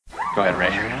Go ahead,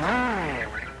 Ray.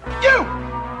 You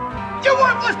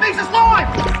worthless piece of slime!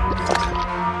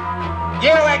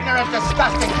 You ignorant,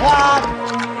 disgusting clod!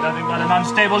 Nothing but an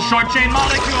unstable short-chain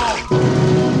molecule!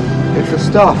 It's the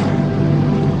stuff.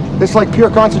 It's like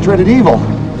pure concentrated evil.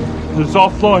 It's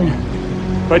all flowing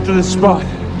right to this spot.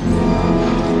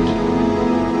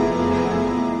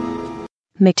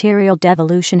 Material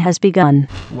devolution has begun.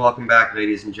 Welcome back,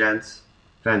 ladies and gents.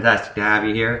 Fantastic to have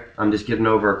you here. I'm just getting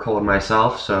over a cold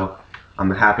myself, so I'm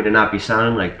happy to not be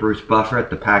sounding like Bruce Buffer at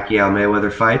the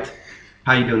Pacquiao-Mayweather fight.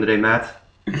 How you doing today, Matt?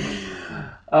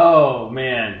 Oh,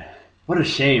 man. What a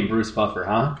shame, Bruce Buffer,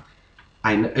 huh?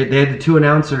 They had the two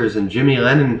announcers, and Jimmy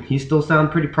Lennon, he still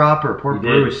sounded pretty proper. Poor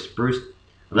Bruce. Bruce,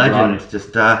 legend. It's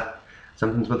just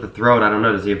something's with the throat. I don't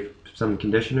know. Does he have some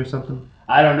condition or something?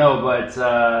 I don't know, but,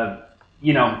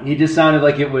 he just sounded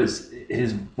like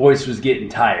his voice was getting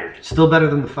tired. Still better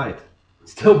than the fight.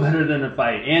 Still better than the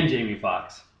fight. And Jamie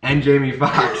Foxx. Anyway,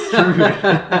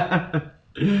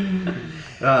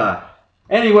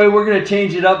 we're going to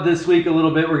change it up this week a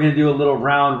little bit. We're going to do a little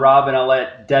round robin. I'll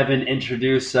let Devin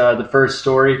introduce the first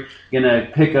story. Going to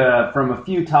pick from a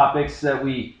few topics that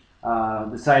we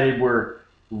decided were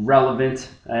relevant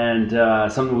and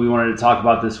something we wanted to talk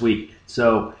about this week.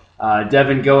 So,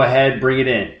 Devin, go ahead, bring it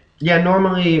in. Yeah,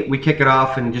 normally we kick it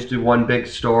off and just do one big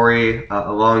story,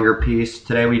 a longer piece.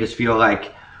 Today we just feel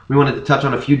like we wanted to touch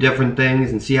on a few different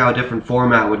things and see how a different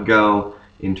format would go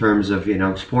in terms of,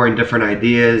 exploring different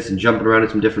ideas and jumping around in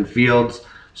some different fields.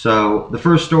 So the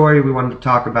first story we wanted to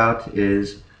talk about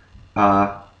is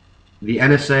the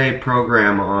NSA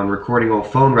program on recording all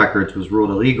phone records was ruled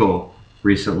illegal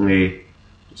recently.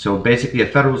 So basically a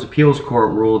federal appeals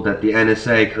court ruled that the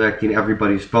NSA collecting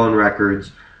everybody's phone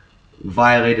records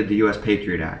violated the U.S.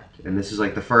 Patriot Act. And this is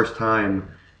like the first time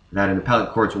that an appellate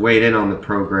court's weighed in on the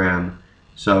program.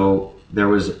 So there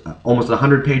was almost a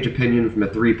 100-page opinion from a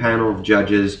 3-panel of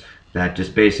judges that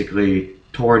just basically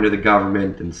tore into the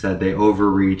government and said they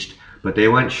overreached, but they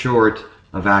went short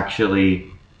of actually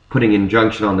putting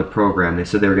injunction on the program. They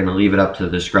said they were going to leave it up to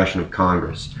the discretion of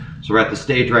Congress. So we're at the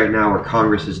stage right now where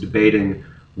Congress is debating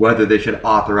whether they should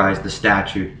authorize the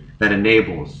statute that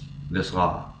enables this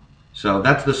law. So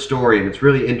that's the story, and it's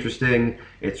really interesting.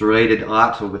 It's related a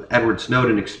lot to with Edward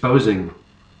Snowden exposing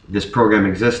this program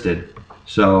existed.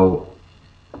 So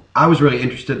I was really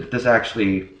interested that this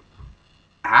actually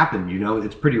happened.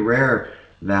 It's pretty rare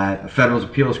that a federal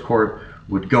appeals court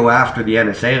would go after the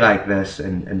NSA like this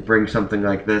and bring something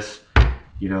like this,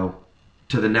 to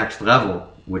the next level,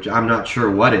 which I'm not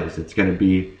sure what is. It's going to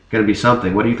be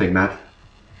something. What do you think, Matt?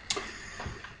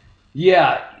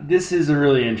 Yeah, this is a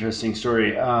really interesting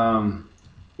story,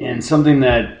 and something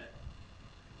that,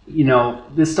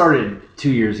 this started 2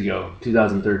 years ago,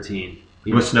 2013.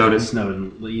 With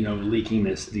Snowden, leaking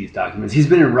these documents. He's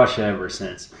been in Russia ever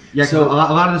since. Yeah, so a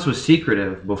lot of this was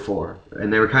secretive before,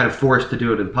 and they were kind of forced to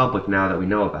do it in public now that we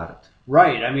know about it.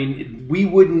 Right. I mean, we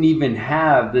wouldn't even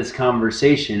have this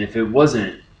conversation if it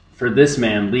wasn't for this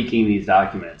man leaking these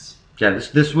documents. Yeah,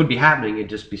 this would be happening. It'd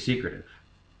just be secretive.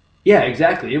 Yeah,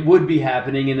 exactly. It would be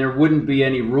happening, and there wouldn't be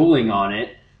any ruling on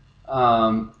it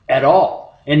at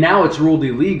all. And now it's ruled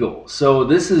illegal. So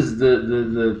this is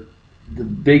the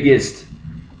biggest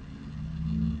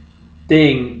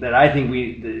thing that I think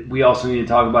we also need to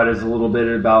talk about is a little bit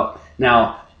about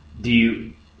now. What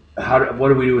do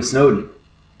we do with Snowden?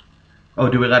 Oh,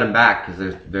 do we let him back?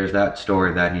 Because there's that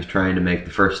story that he's trying to make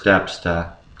the first steps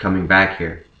to coming back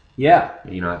here. Yeah.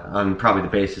 On probably the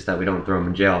basis that we don't throw him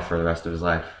in jail for the rest of his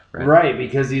life. Right,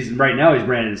 because right now he's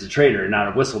branded as a traitor and not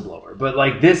a whistleblower. But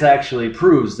this actually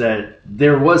proves that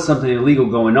there was something illegal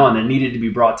going on that needed to be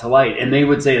brought to light. And they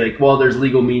would say there's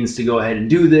legal means to go ahead and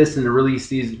do this and to release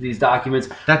these documents.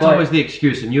 That's always the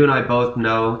excuse. And you and I both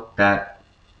know that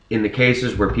in the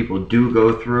cases where people do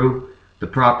go through the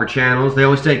proper channels, they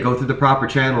always say go through the proper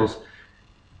channels,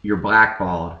 you're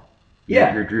blackballed.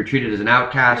 Yeah. You're treated as an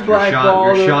outcast, you're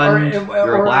shunned,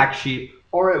 you're a black sheep.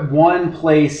 Or at one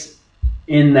place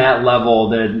in that level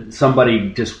that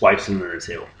somebody just wipes it under the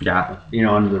table. Yeah.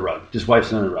 Under the rug. Just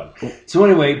wipes it under the rug. So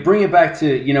anyway, bring it back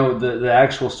to, the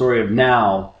actual story of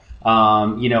now.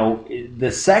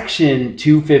 The section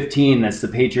 215, that's the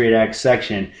Patriot Act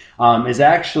section, is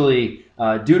actually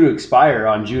due to expire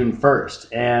on June 1st.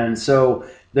 And so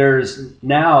there's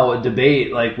now a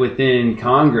debate within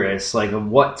Congress of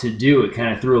what to do. It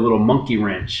kind of threw a little monkey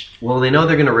wrench. Well, they know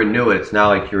they're going to renew it. It's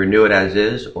now do you renew it as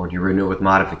is or do you renew it with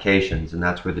modifications? And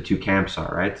that's where the two camps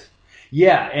are, right?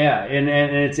 Yeah, and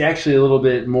it's actually a little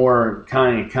bit more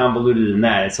kind of convoluted than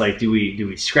that. It's do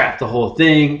we scrap the whole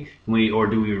thing, or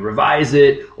do we revise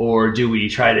it, or do we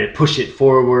try to push it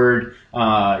forward?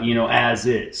 as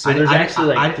is. So there's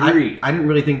actually three. I didn't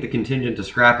really think the contingent to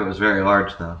scrap it was very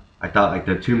large, though. I thought like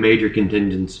the two major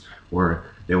contingents were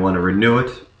they want to renew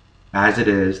it as it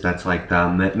is. That's like the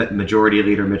majority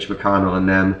leader Mitch McConnell and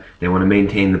them. They want to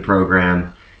maintain the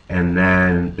program, and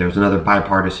then there's another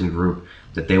bipartisan group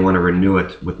that they want to renew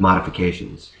it with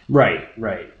modifications. Right.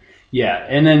 Yeah,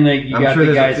 and then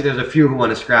there's a few who want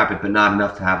to scrap it, but not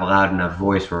enough to have a loud enough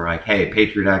voice where like, hey,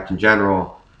 Patriot Act in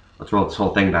general, let's roll this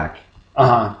whole thing back.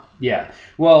 Yeah.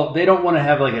 Well, they don't want to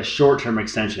have like a short-term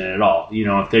extension at all.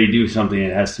 If they do something,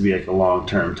 it has to be like a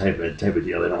long-term type of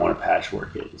deal. They don't want to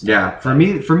patchwork it. Yeah. For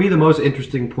me, the most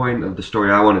interesting point of the story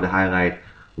I wanted to highlight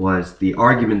was the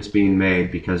arguments being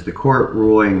made, because the court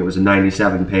ruling, it was a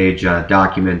 97-page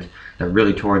document that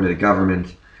really tore into the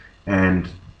government, and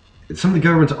some of the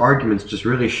government's arguments just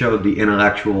really showed the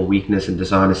intellectual weakness and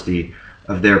dishonesty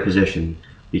of their position,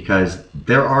 because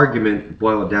their argument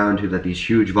boiled down to that these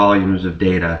huge volumes of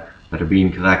data that are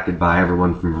being collected by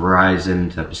everyone from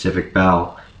Verizon to Pacific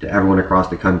Bell to everyone across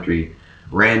the country,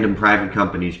 random private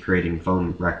companies creating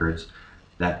phone records,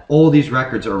 that all these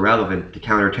records are relevant to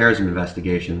counterterrorism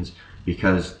investigations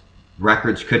because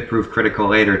records could prove critical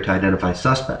later to identify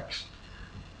suspects.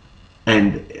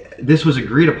 And this was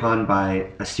agreed upon by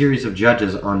a series of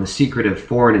judges on the secretive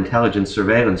Foreign Intelligence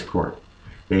Surveillance Court.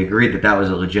 They agreed that that was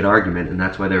a legit argument, and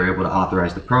that's why they were able to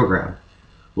authorize the program.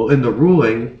 Well, in the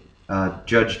ruling,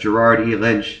 Judge Gerard E.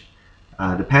 Lynch,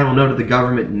 the panel noted the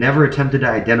government never attempted to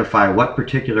identify what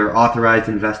particular authorized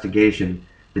investigation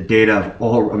the data of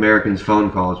all Americans' phone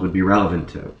calls would be relevant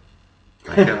to.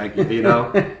 There's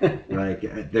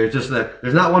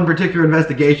not one particular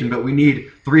investigation, but we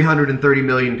need 330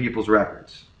 million people's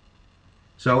records.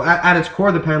 So at its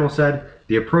core, the panel said,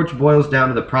 the approach boils down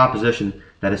to the proposition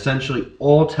that essentially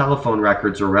all telephone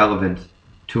records are relevant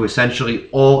to essentially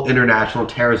all international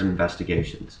terrorism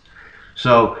investigations.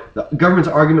 So the government's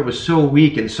argument was so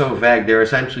weak and so vague, they're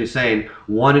essentially saying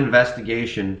one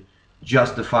investigation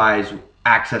justifies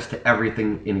access to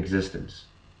everything in existence.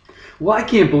 Well, I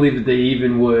can't believe that they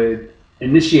even would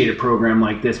initiate a program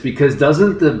like this, because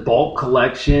doesn't the bulk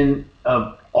collection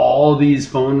of all these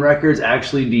phone records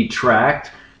actually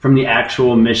detract from the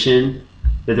actual mission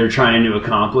that they're trying to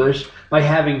accomplish by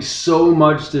having so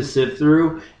much to sift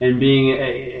through and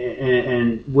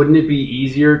wouldn't it be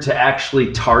easier to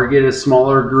actually target a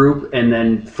smaller group and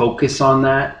then focus on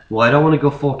that? Well, I don't want to go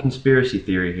full conspiracy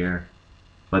theory here,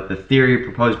 but the theory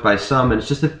proposed by some, and it's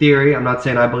just a theory, I'm not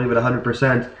saying I believe it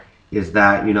 100%, is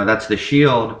that, that's the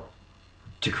shield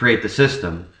to create the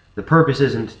system. The purpose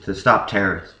isn't to stop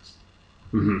terrorists.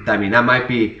 Mm-hmm. I mean, that might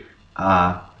be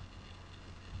a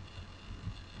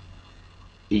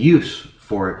use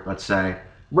for it, let's say.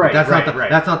 Right, that's right.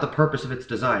 That's not the purpose of its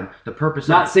design. The purpose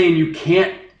not saying you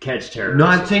can't catch terrorists. No,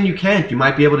 I'm saying you can't. You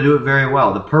might be able to do it very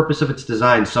well. The purpose of its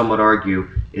design, some would argue,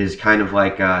 is kind of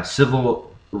like a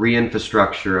civil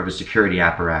re-infrastructure of a security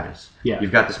apparatus. Yeah.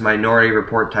 You've got this minority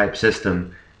report type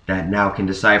system that now can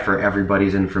decipher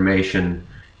everybody's information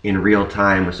in real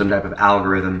time with some type of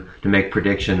algorithm to make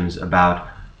predictions about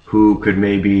who could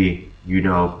maybe,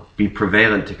 be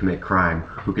prevalent to commit crime,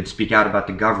 who could speak out about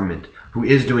the government, who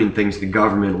is doing things the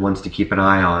government wants to keep an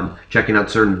eye on, checking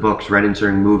out certain books, renting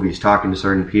certain movies, talking to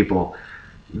certain people.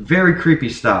 Very creepy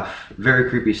stuff,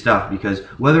 because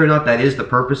whether or not that is the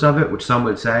purpose of it, which some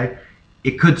would say,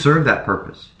 it could serve that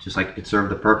purpose, just like it could serve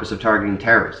the purpose of targeting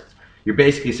terrorists. You're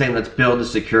basically saying, let's build a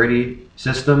security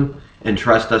system and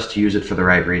trust us to use it for the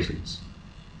right reasons.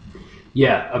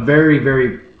 Yeah, a very,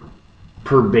 very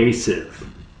pervasive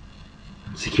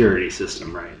security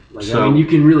system, right? You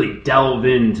can really delve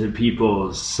into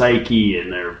people's psyche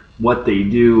and what they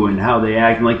do and how they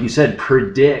act, and like you said,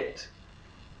 predict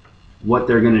what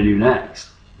they're going to do next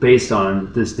based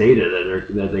on this data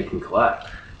that they can collect.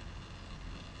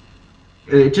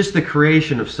 Just the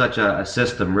creation of such a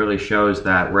system really shows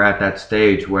that we're at that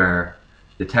stage where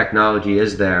the technology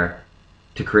is there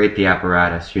to create the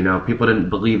apparatus. People didn't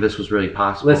believe this was really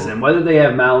possible. Listen, whether they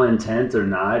have malintent or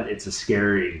not, it's a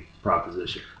scary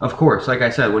proposition. Of course, like I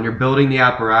said, when you're building the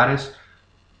apparatus,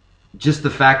 just the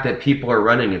fact that people are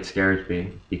running it scares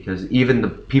me, because even the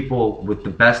people with the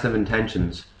best of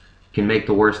intentions can make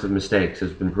the worst of mistakes.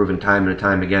 Has been proven time and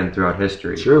time again throughout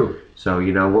history. True. So,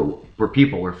 we're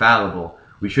people, we're fallible.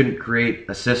 We shouldn't create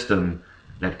a system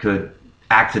that could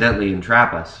accidentally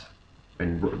entrap us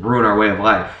and ruin our way of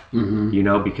life,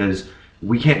 because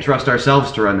we can't trust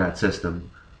ourselves to run that system.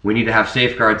 We need to have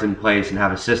safeguards in place and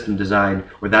have a system designed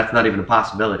where that's not even a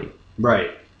possibility.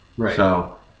 Right.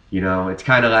 So, it's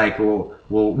kind of like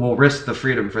we'll risk the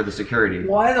freedom for the security.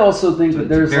 Well, I also think that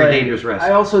there's a very dangerous risk.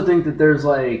 I also think that there's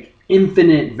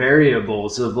infinite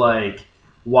variables of like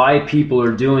why people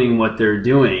are doing what they're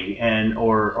doing and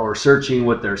or searching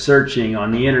what they're searching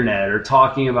on the internet or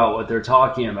talking about what they're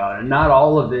talking about, and not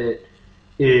all of it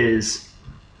is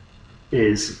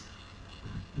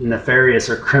nefarious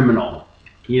or criminal.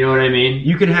 You know what I mean?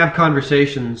 You can have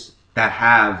conversations that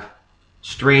have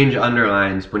strange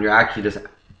underlines when you're actually just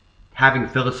having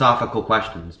philosophical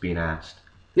questions being asked.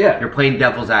 Yeah. You're playing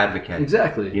devil's advocate.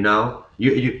 Exactly. You know?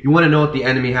 You want to know what the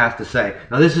enemy has to say.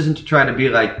 Now, this isn't to try to be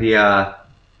like the,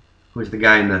 who's the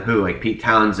guy in The Who, like Pete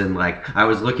Townsend, like, I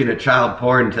was looking at child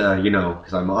porn to, you know,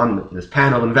 because I'm on this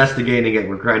panel investigating it,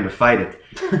 we're trying to fight it.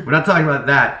 We're not talking about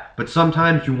that, but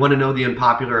sometimes you want to know the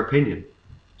unpopular opinion.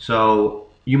 So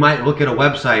you might look at a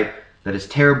website that has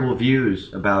terrible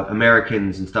views about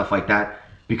Americans and stuff like that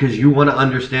because you want to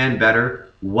understand better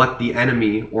what the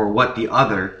enemy or what the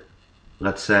other,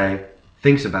 let's say,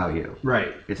 thinks about you.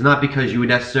 Right. It's not because you would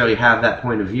necessarily have that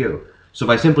point of view. So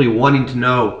by simply wanting to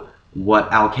know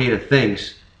what Al-Qaeda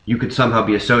thinks, you could somehow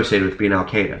be associated with being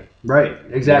Al-Qaeda. Right,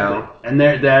 exactly. You know?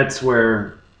 And that's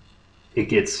where it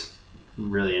gets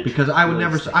really interesting. Because I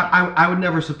would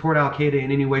never support Al-Qaeda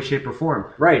in any way, shape, or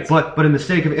form. Right. But in the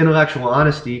sake of intellectual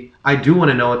honesty, I do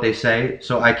want to know what they say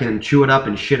so I can chew it up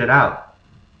and shit it out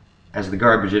as the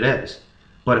garbage it is.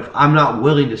 But if I'm not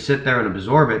willing to sit there and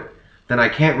absorb it, then I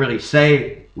can't really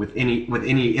say with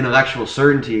any intellectual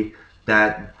certainty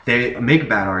that they make a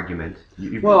bad argument.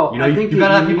 You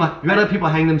gotta let people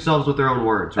hang themselves with their own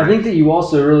words. Right? I think that you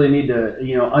also really need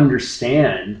to,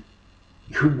 understand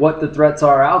what the threats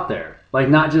are out there. Like,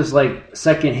 not just like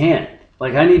secondhand.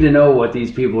 Like, I need to know what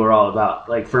these people are all about.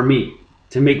 Like, for me,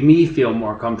 to make me feel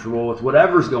more comfortable with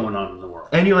whatever's going on in the world.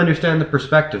 And you understand the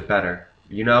perspective better.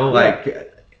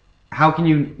 How can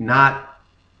you not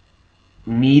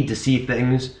need to see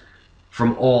things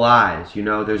from all eyes?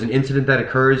 There's an incident that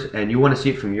occurs and you want to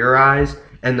see it from your eyes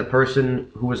and the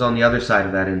person who was on the other side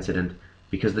of that incident,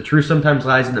 because the truth sometimes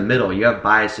lies in the middle. You have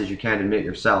biases you can't admit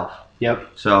yourself. Yep.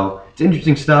 So it's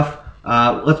interesting stuff.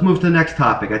 Let's move to the next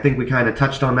topic. I think we kind of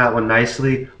touched on that one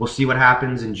nicely. We'll see what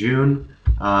happens in June.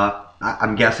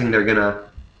 I'm guessing they're gonna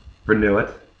renew it.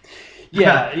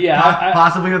 Yeah.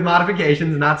 Possibly with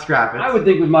modifications, not scrap it. I would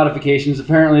think with modifications.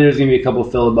 Apparently, there's going to be a couple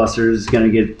of filibusters. Going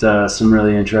to get some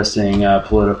really interesting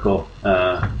political,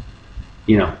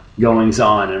 goings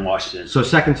on in Washington. So,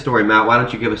 second story, Matt. Why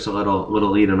don't you give us a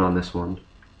little lead in on this one?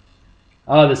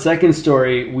 The second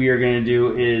story we are going to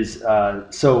do is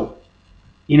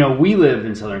we live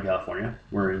in Southern California.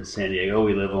 We're in San Diego.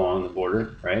 We live along the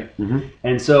border, right? Mm-hmm.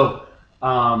 And so.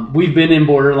 We've been in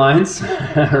border lines,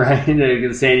 right?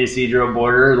 The San Ysidro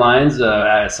border lines,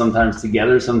 sometimes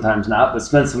together, sometimes not, but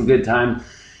spent some good time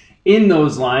in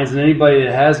those lines. And anybody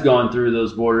that has gone through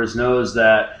those borders knows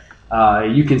that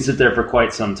you can sit there for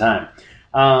quite some time.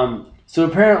 So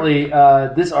apparently,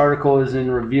 this article is in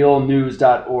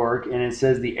revealnews.org, and it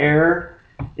says the air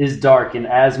is dark and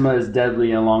asthma is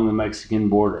deadly along the Mexican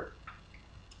border.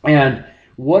 And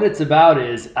what it's about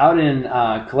is out in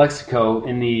Calexico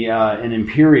in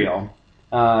Imperial,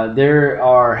 they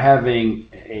are having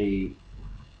a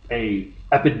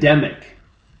epidemic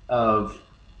of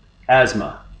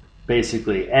asthma,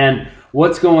 basically. And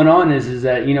what's going on is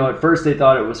that at first they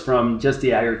thought it was from just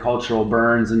the agricultural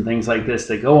burns and things like this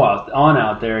that go on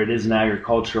out there. It is an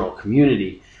agricultural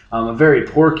community, a very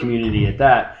poor community at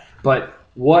that. But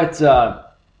what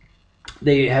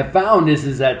they have found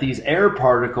is that these air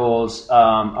particles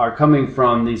are coming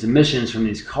from these emissions from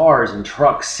these cars and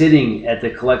trucks sitting at the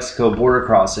Calexico border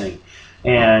crossing,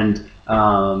 and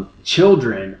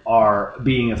children are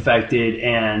being affected.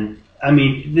 And I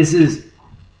mean, this is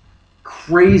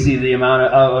crazy, the amount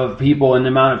of people and the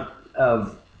amount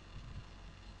of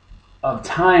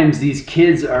times these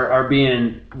kids are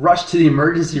being rushed to the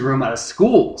emergency room out of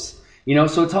schools.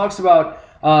 So it talks about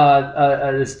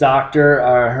this doctor,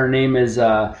 her name is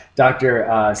Dr.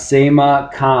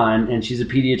 Seema Khan, and she's a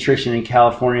pediatrician in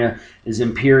California, is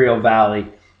Imperial Valley.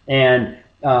 And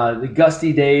the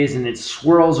gusty days, and it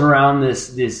swirls around this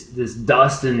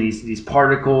dust and these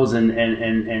particles,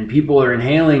 and people are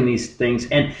inhaling these things.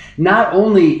 And not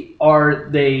only are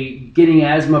they getting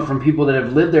asthma from people that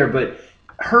have lived there, but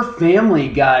her family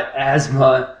got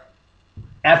asthma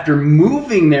after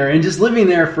moving there and just living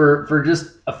there for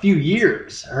just a few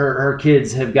years. Her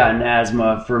kids have gotten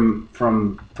asthma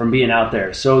from being out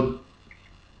there. So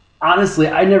honestly,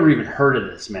 I never even heard of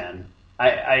this, man.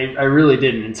 I really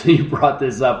didn't until you brought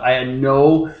this up. I had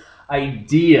no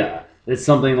idea that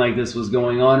something like this was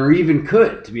going on, or even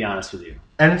could, to be honest with you.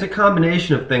 And it's a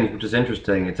combination of things, which is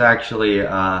interesting. It's actually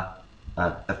a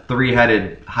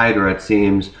three-headed hydra, it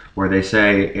seems, where they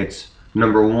say it's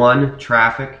number one,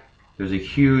 traffic, there's a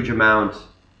huge amount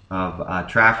of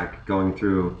traffic going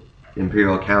through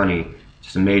Imperial County.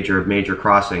 Just a major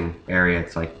crossing area.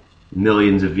 It's like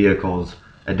millions of vehicles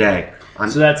a day.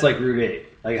 So that's like Route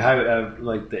 8,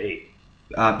 like the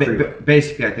 8.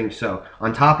 Basically, I think so.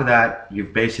 On top of that,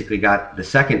 you've basically got the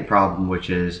second problem,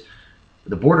 which is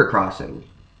the border crossing.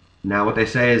 Now, what they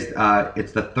say is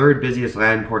it's the third busiest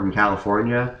land port in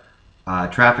California.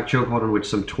 Traffic chokehold in which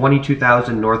some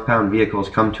 22,000 northbound vehicles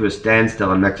come to a standstill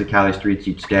on Mexicali streets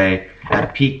each day.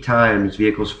 At peak times,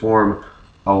 vehicles form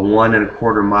a 1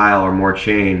 1/4 mile or more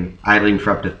chain, idling for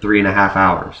up to 3.5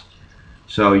 hours.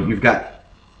 So you've got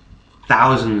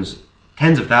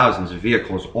tens of thousands of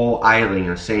vehicles all idling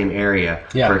in the same area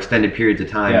for extended periods of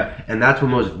time. And that's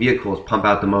when most vehicles pump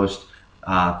out the most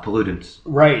pollutants.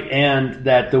 Right, and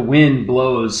that the wind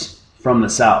blows from the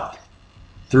south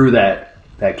through that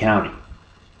county.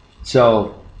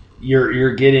 So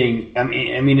you're getting, I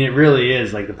mean it really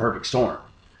is like the perfect storm.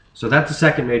 So that's the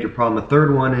second major problem. The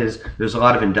third one is there's a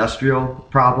lot of industrial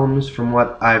problems from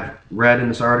what I've read in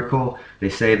this article. They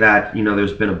say that,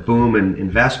 there's been a boom in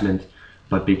investment,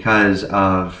 but because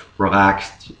of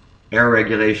relaxed air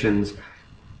regulations,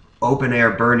 open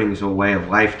air burning is a way of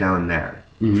life down there.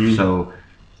 Mm-hmm. So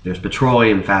there's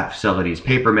petroleum facilities,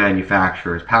 paper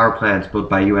manufacturers, power plants built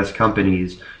by U.S.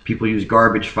 companies. People use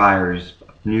garbage fires,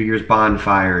 New Year's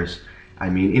bonfires. I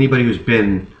mean, anybody who's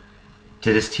been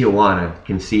to this Tijuana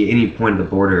can see any point of the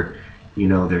border.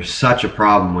 There's such a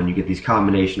problem when you get these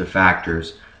combination of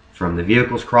factors, from the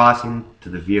vehicles crossing to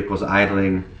the vehicles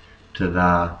idling to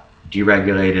the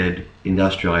deregulated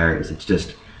industrial areas. It's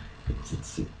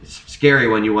scary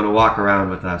when you want to walk around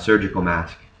with a surgical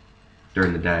mask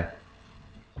during the day.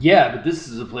 Yeah, but this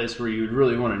is a place where you would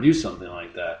really want to do something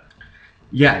like that.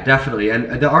 Yeah, definitely.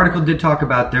 And the article did talk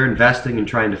about they're investing in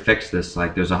trying to fix this.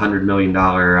 Like, there's a $100 million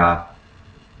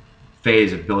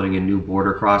phase of building a new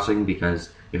border crossing,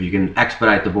 because if you can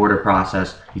expedite the border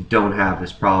process, you don't have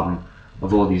this problem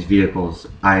of all these vehicles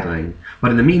idling.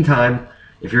 But in the meantime,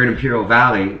 if you're in Imperial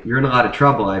Valley, you're in a lot of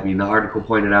trouble. I mean, the article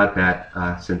pointed out that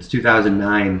since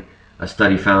 2009, a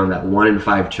study found that 1 in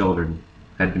 5 children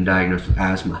had been diagnosed with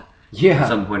asthma at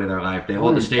some point in their life. They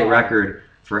hold the state record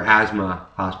for asthma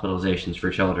hospitalizations for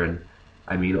children.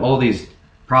 I mean, all these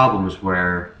problems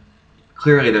where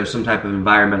clearly there's some type of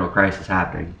environmental crisis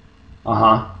happening.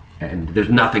 And there's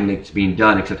nothing that's being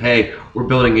done except, hey, we're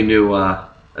building a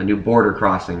new border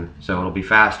crossing, so it'll be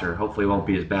faster. Hopefully it won't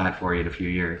be as bad for you in a few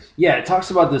years. Yeah, it talks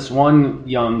about this one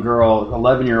young girl,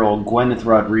 11-year-old Gwyneth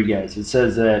Rodriguez. It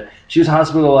says that she was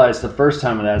hospitalized the first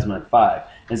time with asthma at 5.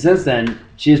 And since then,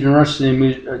 she has been rushed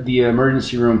to the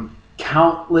emergency room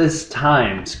countless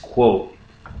times, quote,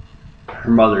 her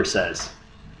mother says.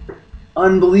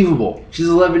 Unbelievable. She's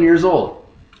 11 years old.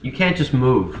 You can't just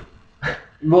move.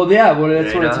 Well, yeah, well,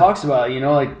 that's what it talks about.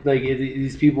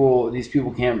 These people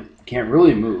can't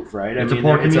really move, right? It's a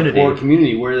poor community. It's a poor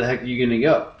community. Where the heck are you going to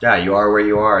go? Yeah, you are where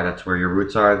you are. That's where your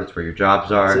roots are. That's where your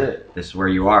jobs are. That's it. This is where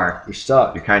you are. You're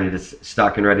stuck. You're kind of just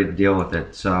stuck and ready to deal with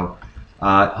it. So,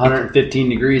 115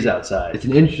 degrees outside. It's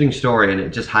an interesting story, and it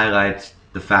just highlights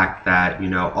the fact that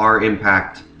our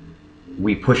impact,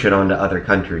 we push it onto other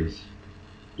countries.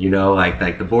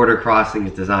 Like the border crossing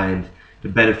is designed to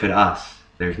benefit us.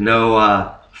 There's no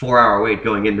 4-hour wait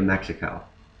going into Mexico.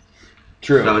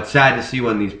 True. So it's sad to see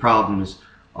when these problems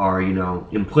are,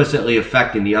 implicitly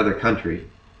affecting the other country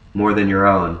more than your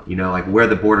own. Like where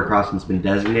the border crossing's been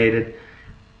designated,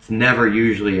 it's never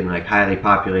usually in like highly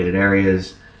populated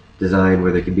areas designed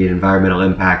where there could be an environmental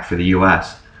impact for the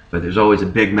U.S. But there's always a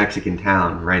big Mexican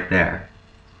town right there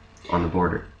on the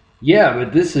border. Yeah,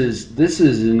 but this is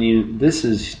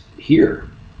here.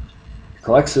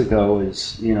 Calexico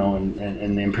is,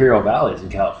 and the Imperial Valley is in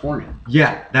California.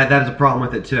 Yeah, that is a problem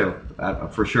with it too,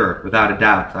 for sure, without a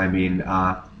doubt. I mean,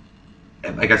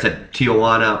 like I said,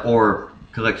 Tijuana or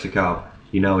Calexico,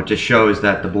 it just shows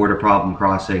that the border problem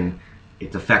crossing,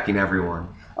 it's affecting everyone.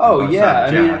 Oh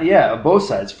yeah, both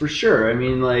sides for sure. I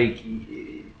mean, like,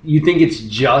 you think it's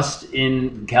just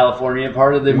in California,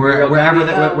 part of the wherever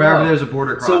there's a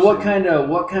border crossing. So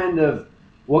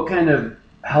what kind of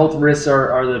health risks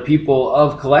are the people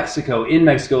of Calexico in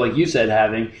Mexico, like you said,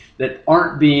 having that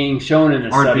aren't being shown in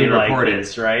a study like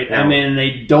this, right? No. I mean,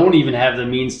 they don't even have the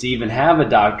means to even have a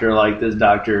doctor like this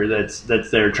doctor that's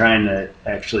there trying to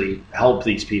actually help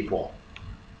these people.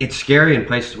 It's scary in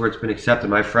places where it's been accepted.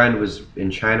 My friend was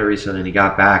in China recently, and he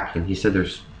got back, and he said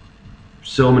there's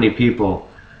so many people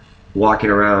walking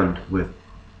around with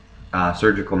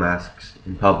surgical masks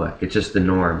in public. It's just the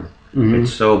norm. Mm-hmm.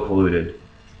 It's so polluted.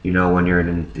 When you're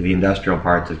in the industrial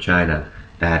parts of China,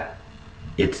 that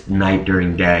it's night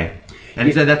during day. And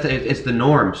he said it's the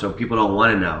norm, so people don't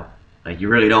want to know. Like, you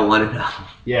really don't want to know.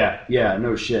 Yeah,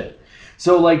 no shit.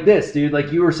 So like this, dude,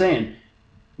 like you were saying,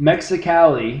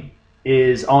 Mexicali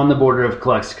is on the border of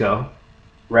Calexico,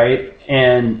 right?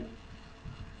 And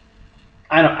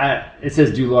it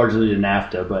says due largely to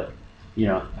NAFTA, but you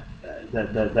know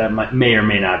that may or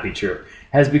may not be true.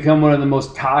 Has become one of the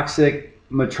most toxic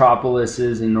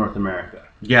metropolises in North America.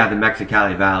 Yeah, the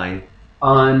Mexicali Valley.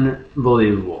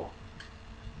 Unbelievable.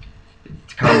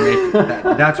 It's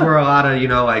that's where a lot of,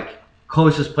 like,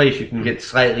 closest place you can get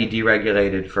slightly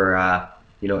deregulated for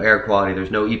air quality.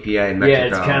 There's no EPA in Mexico. Yeah,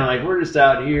 it's kind of like, we're just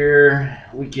out here.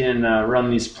 We can run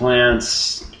these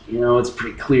plants. It's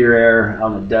pretty clear air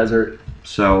on the desert.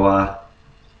 So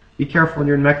be careful when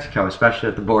you're in Mexico, especially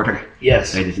at the border.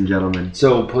 Yes, ladies and gentlemen.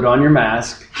 So put on your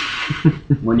mask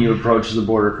when you approach the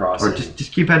border crossing. Or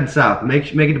just keep heading south.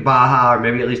 Make it to Baja, or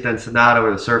maybe at least Ensenada,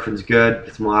 where the surfing's good.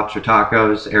 Get some lobster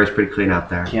tacos. Air's pretty clean out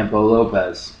there. Campo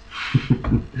Lopez.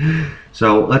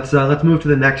 So let's move to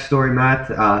the next story, Matt.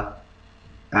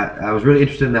 I was really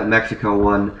interested in that Mexico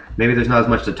one. Maybe there's not as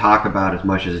much to talk about as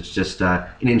much as it's just an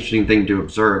interesting thing to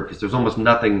observe, because there's almost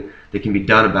nothing that can be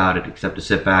done about it except to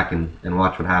sit back and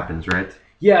watch what happens, right?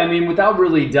 Yeah, I mean, without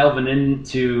really delving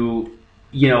into,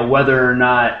 whether or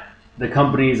not the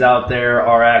companies out there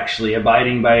are actually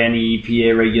abiding by any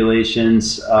EPA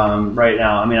regulations right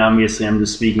now. I mean, obviously, I'm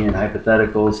just speaking in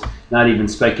hypotheticals, not even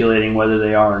speculating whether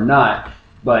they are or not.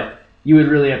 But you would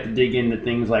really have to dig into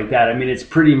things like that. I mean, it's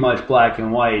pretty much black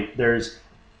and white. There's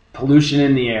pollution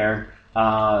in the air.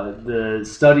 The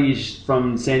studies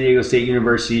from San Diego State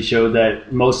University showed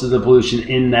that most of the pollution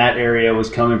in that area was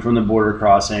coming from the border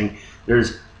crossing.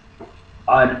 There's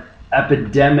an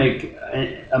epidemic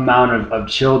amount of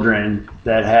children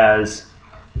that has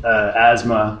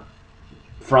asthma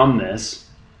from this.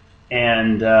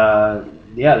 And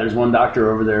there's one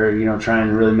doctor over there, trying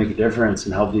to really make a difference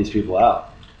and help these people out.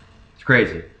 It's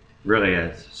crazy. It really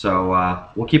is.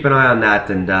 So we'll keep an eye on that.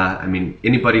 And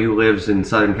anybody who lives in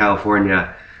Southern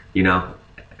California,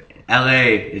 LA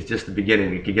is just the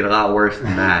beginning. It could get a lot worse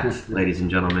than that, ladies and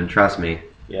gentlemen. Trust me.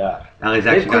 Yeah. LA's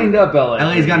They've cleaned up LA.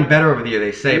 LA's gotten better over the year,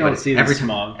 they say. You don't but see the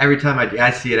smog. Every time I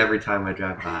see it every time I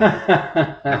drive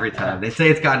by. Every time. They say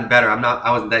it's gotten better.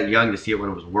 I wasn't that young to see it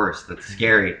when it was worse. That's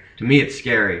scary. To me, it's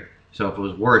scary. So if it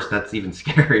was worse, that's even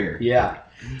scarier. Yeah.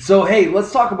 So, hey,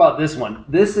 let's talk about this one.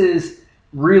 This is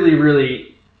really,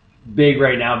 really big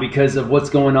right now because of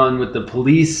what's going on with the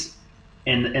police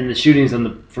and the shootings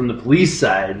from the police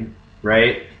side,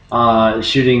 right?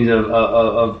 Shootings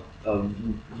of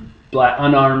black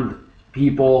unarmed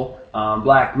people,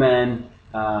 black men.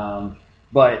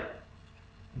 But,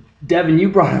 Devin, you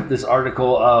brought up this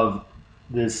article of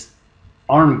this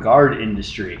armed guard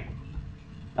industry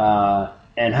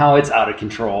and how it's out of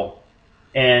control.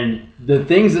 And the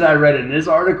things that I read in this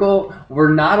article were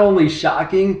not only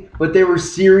shocking, but they were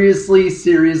seriously,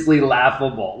 seriously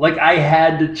laughable. Like, I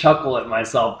had to chuckle at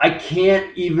myself. I can't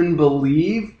even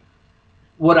believe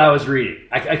what I was reading.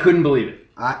 I couldn't believe it.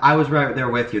 I was right there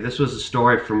with you. This was a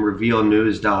story from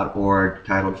revealnews.org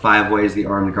titled 5 Ways the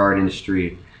Armed Guard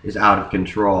Industry is Out of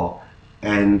Control.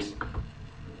 And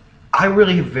I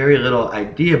really have very little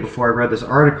idea before I read this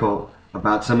article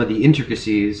about some of the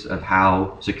intricacies of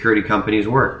how security companies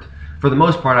worked. For the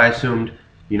most part, I assumed,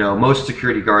 most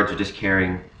security guards are just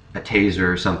carrying a taser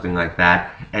or something like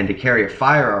that. And to carry a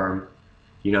firearm,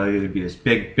 it would be this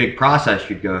big process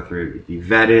you'd go through. You'd be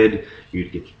vetted.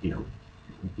 You'd get,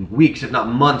 weeks, if not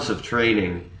months of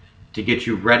training to get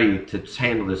you ready to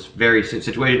handle this very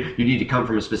situation. You need to come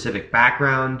from a specific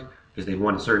background because they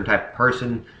want a certain type of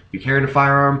person. Be carrying a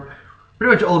firearm.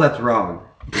 Pretty much all that's wrong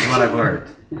is what I've learned.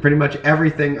 Pretty much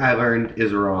everything I learned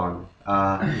is wrong.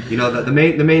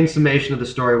 The main summation of the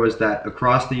story was that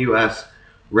across the U.S.,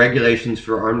 regulations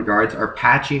for armed guards are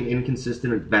patchy and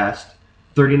inconsistent at best.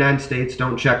 39 states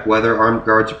don't check whether armed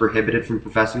guards are prohibited from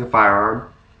possessing a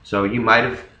firearm. So you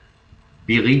might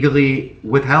be legally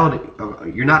withheld.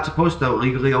 You're not supposed to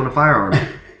legally own a firearm.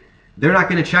 They're not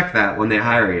going to check that when they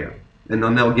hire you, and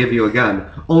then they'll give you a gun.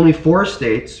 Only 4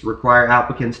 states require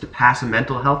applicants to pass a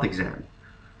mental health exam.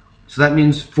 So that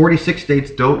means 46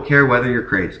 states don't care whether you're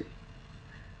crazy.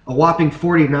 A whopping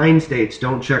 49 states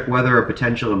don't check whether a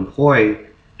potential employee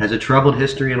has a troubled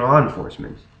history in law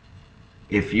enforcement.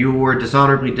 If you were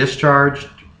dishonorably discharged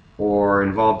or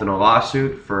involved in a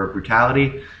lawsuit for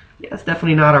brutality, that's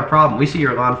definitely not our problem. We see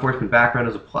your law enforcement background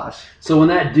as a plus. So when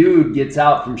that dude gets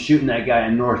out from shooting that guy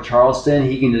in North Charleston,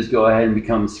 he can just go ahead and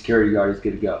become a security guard. He's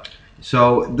good to go.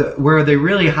 So where they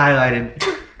really highlighted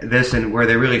this and where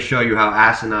they really show you how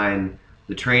asinine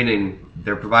the training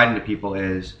they're providing to people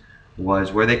is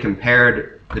was where they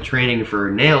compared the training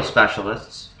for nail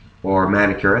specialists or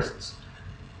manicurists.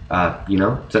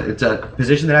 It's a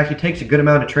position that actually takes a good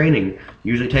amount of training.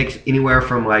 Usually takes anywhere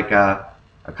from like a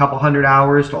couple hundred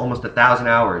hours to almost 1,000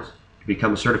 hours to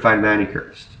become a certified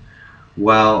manicurist.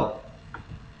 Well,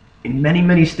 in many,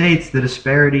 many states, the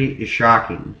disparity is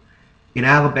shocking. In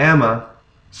Alabama,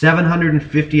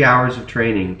 750 hours of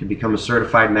training to become a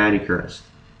certified manicurist.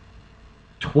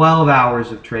 12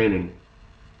 hours of training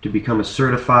to become a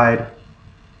certified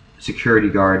security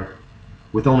guard,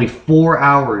 with only 4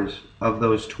 hours of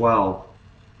those 12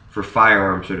 for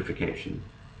firearm certification.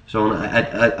 So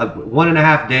at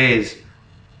 1.5 days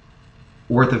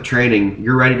worth of training,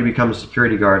 you're ready to become a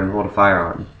security guard and hold a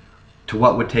firearm, to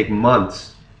what would take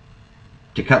months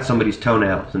to cut somebody's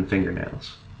toenails and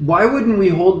fingernails. Why wouldn't we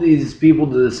hold these people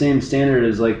to the same standard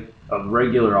as like a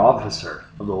regular officer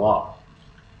of the law?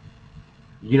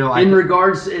 You know, at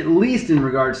least in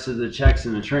regards to the checks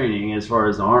and the training, as far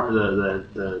as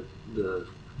the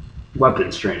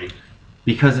weapons training.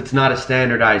 Because it's not a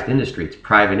standardized industry; it's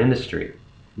private industry.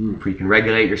 You can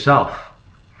regulate yourself.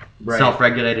 Right.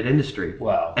 Self-regulated industry.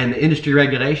 Wow. And the industry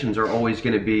regulations are always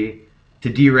going to be to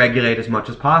deregulate as much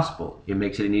as possible. It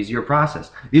makes it an easier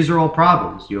process. These are all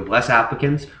problems. You have less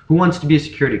applicants. Who wants to be a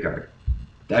security guard?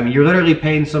 I mean, you're literally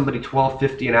paying somebody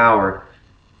 $12.50 an hour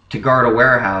to guard a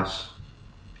warehouse,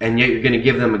 and yet you're going to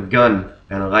give them a gun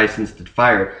and a license to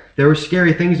fire. There were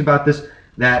scary things about this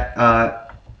that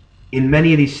in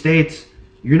many of these states,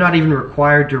 you're not even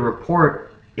required to report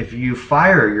if you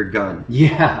fire your gun.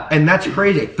 Yeah. And that's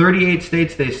crazy. 38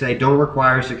 states, they say, don't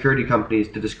require security companies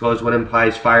to disclose when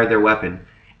employees fire their weapon.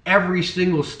 Every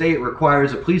single state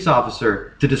requires a police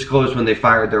officer to disclose when they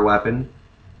fired their weapon.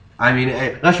 I mean,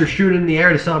 unless you're shooting in the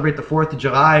air to celebrate the 4th of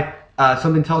July,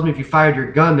 something tells me if you fired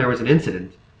your gun, there was an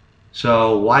incident.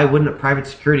 So why wouldn't a private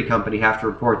security company have to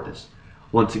report this?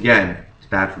 Once again, it's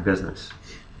bad for business.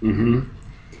 Mm-hmm.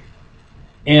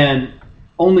 And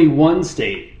only one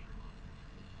state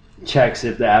checks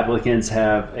if the applicants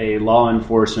have a law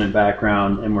enforcement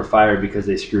background and were fired because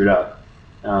they screwed up.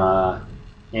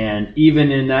 And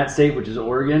even in that state, which is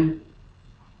Oregon,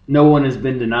 no one has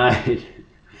been denied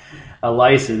a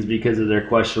license because of their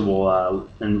questionable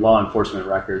and law enforcement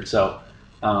record. So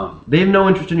they have no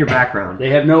interest in your background. They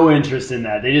have no interest in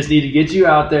that. They just need to get you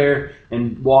out there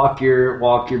and walk your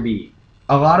beat.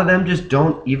 A lot of them just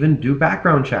don't even do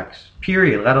background checks,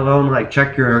 period, let alone like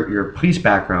check your police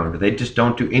background. They just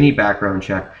don't do any background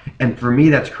check. And for me,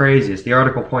 that's crazy. As the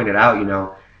article pointed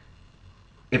out,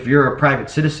 if you're a private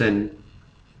citizen,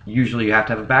 usually you have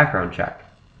to have a background check.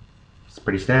 It's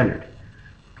pretty standard.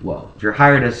 Well, if you're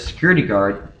hired as a security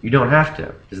guard, you don't have to,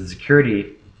 because the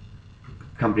security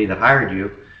company that hired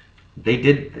you,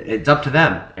 it's up to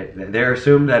them. They're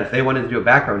assumed that if they wanted to do a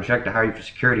background check to hire you for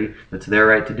security, that's their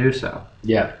right to do so.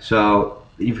 Yeah. So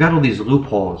you've got all these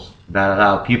loopholes that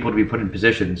allow people to be put in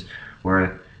positions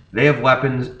where they have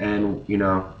weapons and,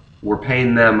 we're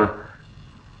paying them,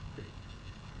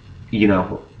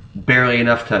 barely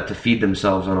enough to feed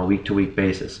themselves on a week-to-week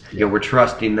basis. We're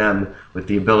trusting them with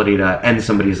the ability to end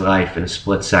somebody's life in a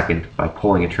split second by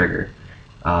pulling a trigger.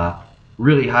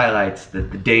 Really highlights the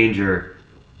danger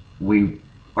we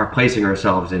are placing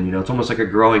ourselves in. It's almost like a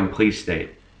growing police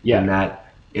state. Yeah. In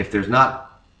that if there's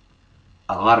not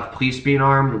a lot of police being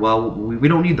armed, well, we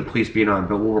don't need the police being armed,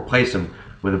 but we'll replace them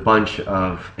with a bunch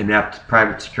of inept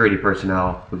private security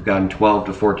personnel who've gotten 12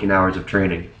 to 14 hours of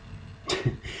training.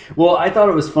 Well, I thought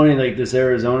it was funny, like this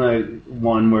Arizona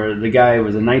one where the guy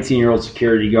was a 19-year-old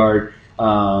security guard,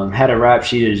 had a rap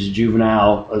sheet as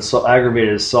juvenile,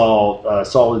 aggravated assault,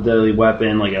 assault with a deadly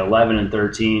weapon, like 11 and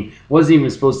 13. Wasn't even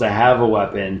supposed to have a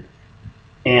weapon,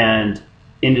 and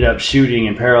ended up shooting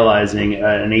and paralyzing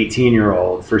an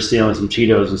 18-year-old for stealing some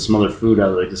Cheetos and some other food out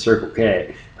of like the Circle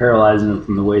K, paralyzing him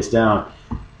from the waist down.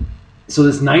 So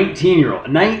this 19-year-old,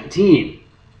 19,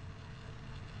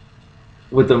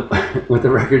 with the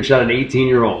record shot, an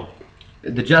 18-year-old.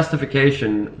 The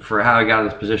justification for how he got in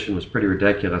this position was pretty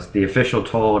ridiculous. The official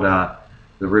told the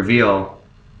reveal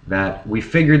that we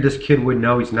figured this kid would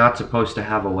know he's not supposed to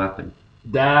have a weapon.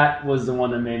 That was the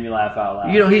one that made me laugh out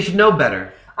loud. He should know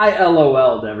better. I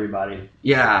LOL'd everybody.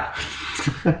 Yeah.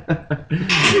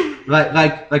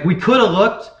 like we could have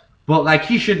looked, but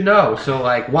he should know. So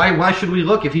why should we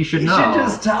look if he should know? He should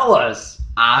just tell us.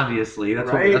 Obviously, that's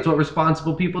right? That's what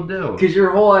responsible people do. Because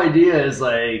your whole idea is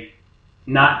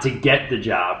not to get the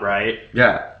job, right?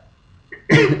 Yeah.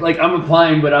 I'm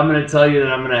applying, but I'm going to tell you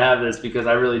that I'm going to have this because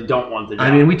I really don't want the job.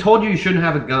 I mean, we told you shouldn't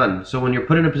have a gun. So when you're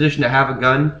put in a position to have a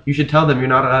gun, you should tell them you're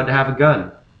not allowed to have a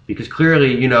gun. Because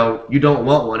clearly, you don't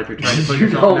want one if you're trying to put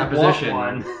yourself in that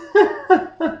position.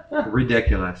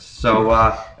 Ridiculous.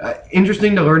 So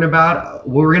interesting to learn about.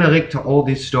 We're going to link to all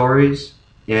these stories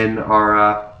in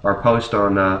our post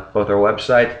on both our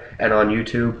website and on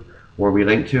YouTube, where we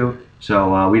link to.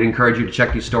 So we'd encourage you to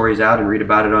check these stories out and read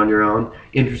about it on your own.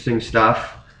 Interesting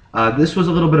stuff. This was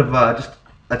a little bit of just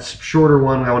a shorter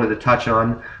one I wanted to touch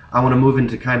on. I want to move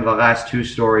into kind of the last two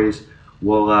stories.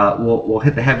 We'll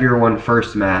hit the heavier one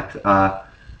first, Matt.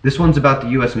 This one's about the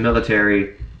U.S.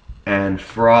 military and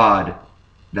fraud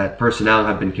that personnel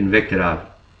have been convicted of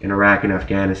in Iraq and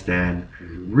Afghanistan.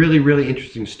 Really, really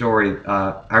interesting story.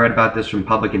 I read about this from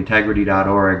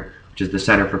publicintegrity.org, which is the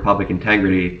Center for Public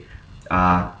Integrity,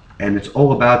 and it's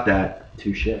all about that.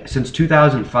 Touche. Since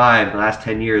 2005, the last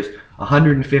 10 years,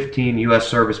 115 U.S.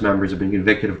 service members have been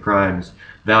convicted of crimes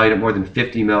valued at more than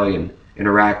 $50 million in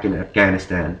Iraq and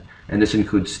Afghanistan. And this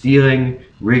includes stealing,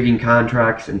 rigging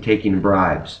contracts, and taking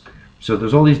bribes. So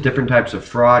there's all these different types of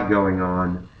fraud going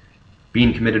on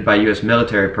being committed by U.S.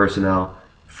 military personnel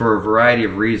for a variety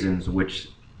of reasons, which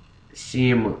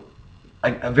seem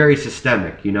like very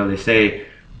systemic. You know, they say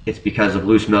it's because of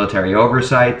loose military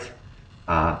oversight,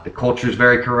 the culture is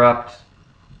very corrupt,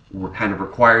 we're kind of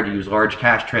required to use large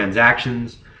cash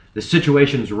transactions. The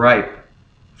situation's ripe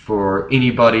for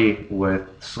anybody with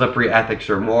slippery ethics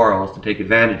or morals to take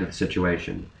advantage of the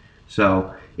situation.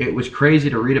 So it was crazy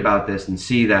to read about this and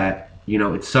see that, you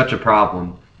know, it's such a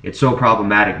problem. It's so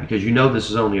problematic because you know this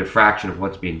is only a fraction of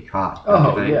what's being caught.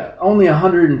 Oh, yeah. Only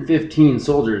 115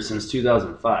 soldiers since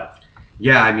 2005.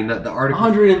 Yeah, I mean, the article...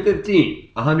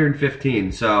 115.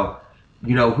 115. So,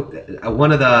 you know,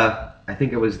 one of the... I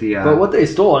think it was the... but what they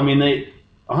stole, I mean,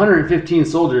 115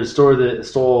 soldiers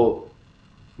stole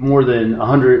more than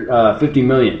 150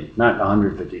 million. Not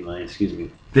 150 million, excuse me.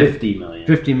 50 million.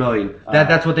 50 million.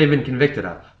 That's what they've been convicted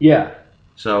of. Yeah.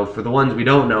 So for the ones we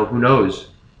don't know, who knows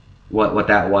what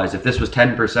that was. If this was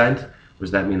 10%,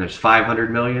 does that mean there's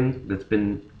 500 million that's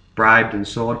been bribed and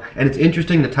sold? And it's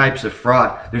interesting the types of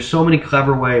fraud. There's so many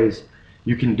clever ways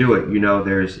you can do it. You know,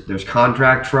 there's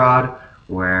contract fraud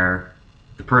where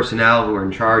the personnel who are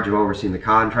in charge of overseeing the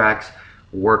contracts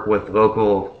work with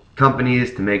local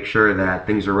companies to make sure that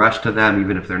things are rushed to them,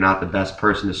 even if they're not the best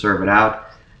person to serve it out.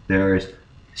 There's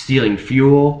stealing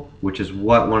fuel, which is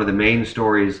what one of the main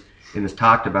stories in this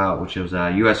talked about, which was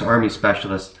a U.S. Army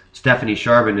specialist, Stephanie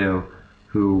Charbonneau,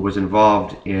 who was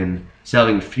involved in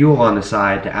selling fuel on the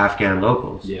side to Afghan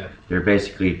locals. Yeah. They're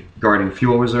basically guarding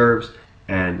fuel reserves,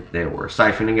 and they were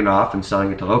siphoning it off and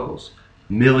selling it to locals.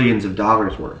 Millions of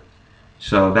dollars worth.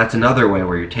 So that's another way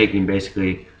where you're taking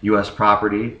basically U.S.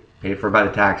 property paid for by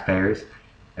the taxpayers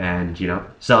and, you know,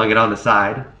 selling it on the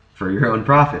side for your own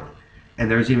profit. And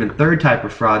there's even a third type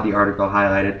of fraud the article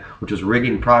highlighted, which was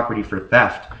rigging property for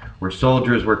theft, where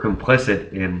soldiers were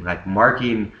complicit in like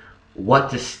marking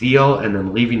what to steal and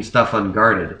then leaving stuff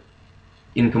unguarded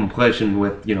in complicit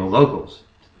with, you know, locals.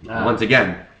 Once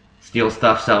again, steal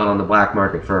stuff, sell it on the black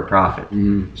market for a profit.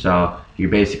 Mm-hmm. So you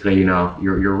basically, you know,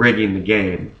 you're rigging the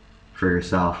game for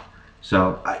yourself.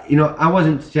 So, you know, I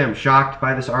wasn't shocked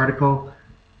by this article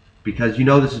because, you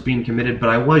know, this is being committed, but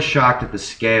I was shocked at the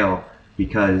scale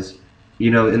because,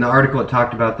 you know, in the article it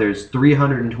talked about there's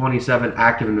 327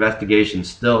 active investigations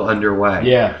still underway.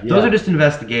 Yeah. Those are just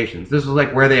investigations. This is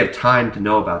like where they have time to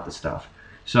know about the stuff.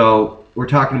 So we're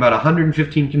talking about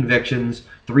 115 convictions,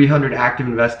 300 active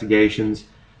investigations.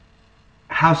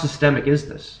 How systemic is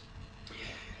this?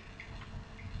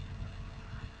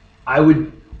 I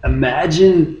would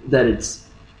imagine that it's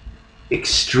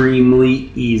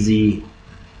extremely easy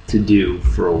to do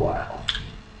for a while.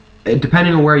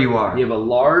 Depending on where you are. You have a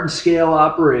large-scale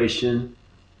operation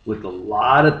with a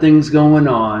lot of things going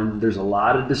on. There's a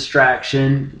lot of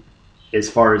distraction as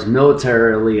far as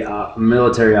military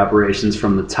operations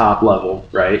from the top level,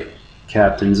 right?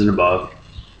 Captains and above.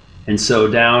 And so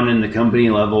down in the company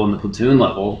level and the platoon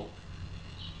level,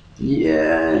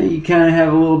 yeah, you kind of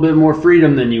have a little bit more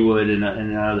freedom than you would in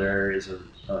other areas of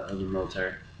the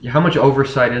military. How much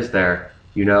oversight is there,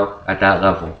 you know, at that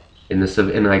level, in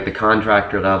like the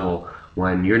contractor level,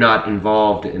 when you're not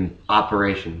involved in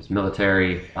operations,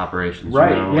 military operations,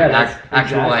 right? You know? Yeah, like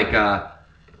actual exactly. like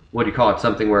what do you call it?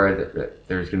 Something where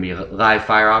there's going to be live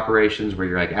fire operations where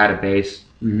you're like at a base,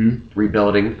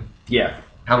 rebuilding. Yeah.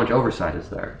 How much oversight is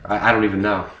there? I don't even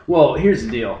know. Well, here's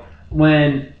the deal.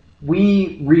 When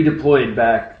we redeployed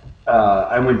back,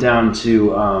 I went down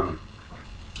to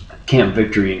Camp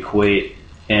Victory in Kuwait,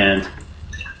 and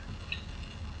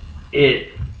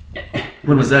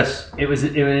When was this? It was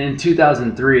in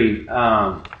 2003,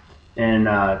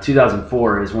 and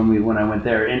 2004 is when I went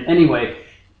there. And anyway,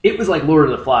 it was like Lord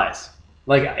of the Flies.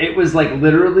 Like, it was like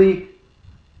literally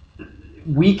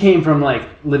we came from like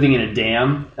living in a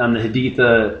dam on the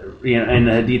Haditha, in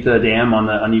the Haditha Dam on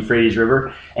the Euphrates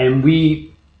River, and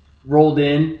we rolled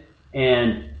in,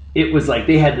 and it was like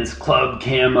they had this club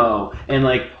camo and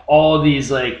like all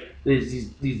these like these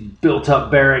built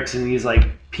up barracks and these like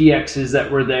PXs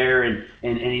that were there and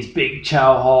these big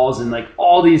chow halls, and like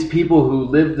all these people who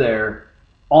lived there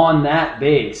on that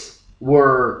base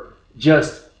were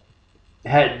just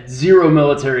had zero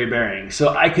military bearing. So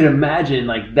I could imagine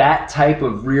like that type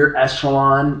of rear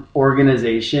echelon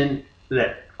organization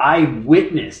that I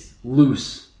witnessed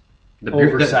loose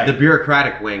oversight. The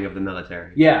bureaucratic wing of the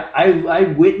military. Yeah, I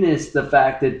witnessed the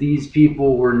fact that these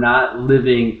people were not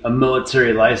living a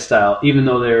military lifestyle, even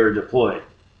though they were deployed.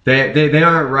 They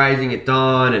aren't rising at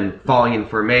dawn and falling in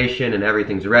formation and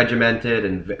everything's regimented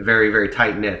and very, very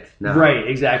tight-knit. No. Right,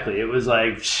 exactly. It was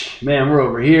like, man, we're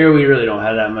over here. We really don't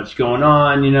have that much going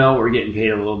on. We're getting paid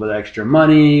a little bit extra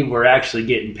money. We're actually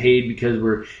getting paid because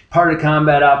we're part of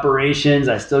combat operations.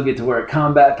 I still get to wear a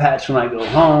combat patch when I go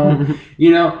home.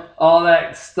 All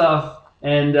that stuff.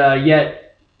 And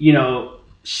yet,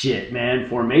 shit, man,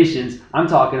 formations. I'm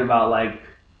talking about like,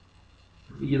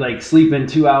 you like sleeping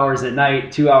 2 hours at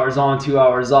night, 2 hours on, 2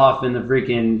 hours off in the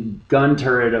freaking gun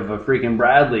turret of a freaking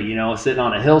Bradley, sitting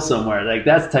on a hill somewhere. Like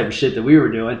that's the type of shit that we were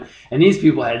doing. And these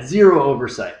people had zero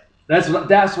oversight. That's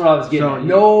what I was getting.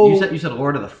 So you said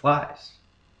Lord of the Flies.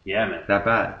 Yeah, man. That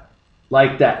bad.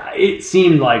 Like that. It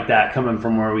seemed like that coming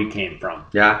from where we came from.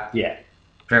 Yeah? Yeah.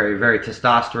 Very, very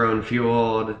testosterone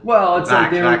fueled. Well, it's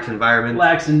lax environment.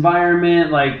 Lax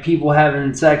environment, like people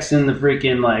having sex in the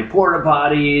freaking like porta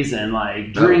potties and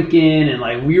like drinking, and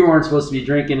like we weren't supposed to be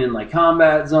drinking in like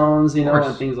combat zones,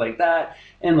 and things like that,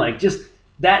 and like just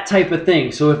that type of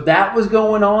thing. So if that was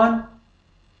going on,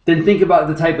 then think about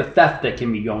the type of theft that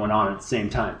can be going on at the same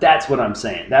time. That's what I'm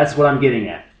saying. That's what I'm getting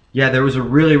at. Yeah, there was a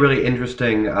really, really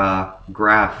interesting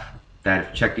graph that, if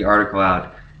you check the article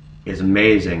out, is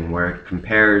amazing, where it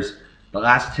compares the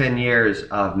last 10 years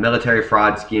of military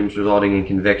fraud schemes resulting in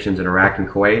convictions in Iraq and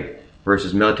Kuwait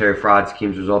versus military fraud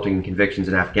schemes resulting in convictions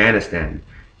in Afghanistan.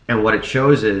 And what it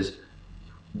shows is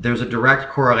there's a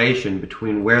direct correlation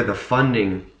between where the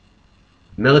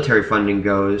military funding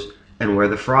goes and where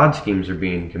the fraud schemes are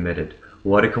being committed.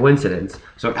 What a coincidence.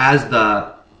 So as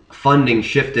the funding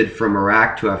shifted from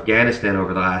Iraq to Afghanistan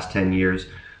over the last 10 years,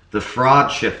 the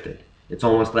fraud shifted. It's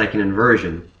almost like an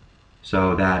inversion.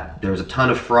 So that there was a ton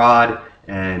of fraud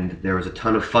and there was a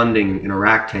ton of funding in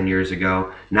Iraq 10 years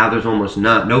ago. Now there's almost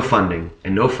no funding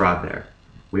and no fraud there.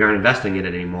 We aren't investing in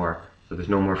it anymore, so there's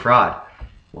no more fraud.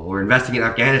 Well, we're investing in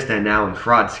Afghanistan now, and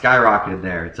fraud skyrocketed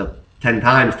there. It's up 10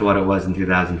 times to what it was in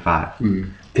 2005.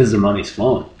 Because the money's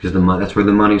flowing. Because that's where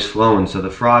the money's flowing. So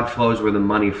the fraud flows where the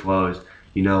money flows.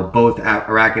 Both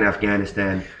Iraq and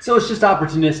Afghanistan. So it's just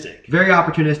opportunistic. Very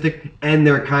opportunistic, and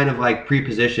they're kind of like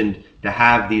pre-positioned to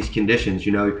have these conditions.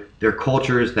 They're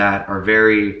cultures that are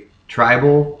very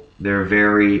tribal. They're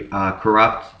very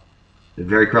corrupt. They're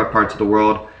very corrupt parts of the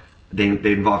world. They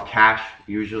involve cash,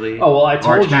 usually. Oh, well, I told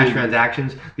large you. cash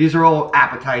transactions. These are all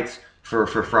appetites for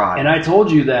fraud. And I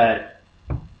told you that,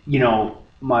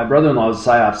 my brother-in-law was a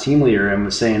PSYOPs team leader and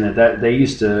was saying that they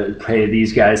used to pay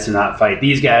these guys to not fight.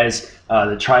 These guys,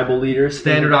 the tribal leaders.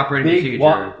 Standard operating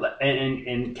procedure.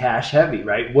 And cash heavy,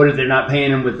 right? What if they're not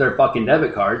paying them with their fucking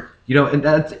debit card? And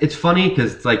it's funny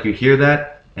because it's like you hear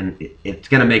that and it's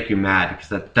going to make you mad,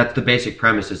 because that's the basic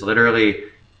premise. Is literally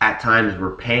at times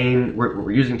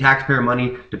we're using taxpayer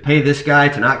money to pay this guy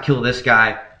to not kill this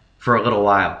guy for a little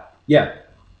while. Yeah.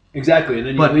 Exactly, and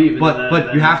then you leave.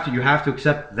 But you have to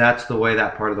accept that's the way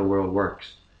that part of the world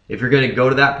works. If you're going to go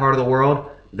to that part of the world,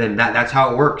 then that's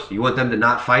how it works. You want them to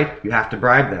not fight, you have to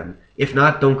bribe them. If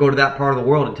not, don't go to that part of the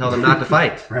world and tell them not to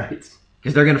fight. Right.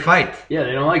 Because they're going to fight. Yeah,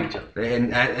 they don't like each other.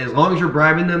 And as long as you're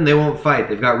bribing them, they won't fight.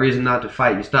 They've got reason not to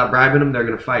fight. You stop bribing them, they're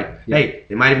going to fight. Yeah. Hey,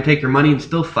 they might even take your money and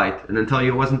still fight and then tell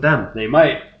you it wasn't them. They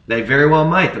might. They very well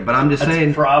might, but I'm just saying.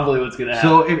 That's probably what's going to happen.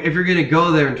 So if you're going to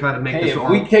go there and try to make this if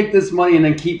we take this money and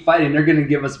then keep fighting, they're going to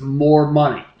give us more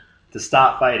money to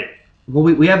stop fighting. Well,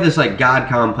 we have this like God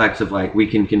complex of like we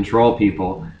can control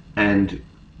people, and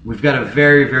we've got a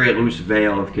very, very loose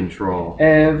veil of control.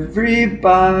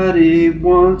 Everybody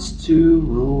wants to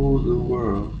rule the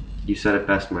world. You said it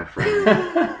best, my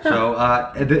friend.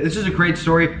 So this is a great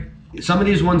story. Some of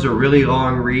these ones are really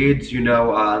long reads.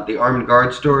 The Armed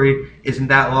Guard story isn't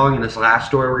that long, and this last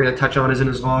story we're going to touch on isn't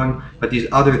as long. But these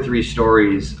other three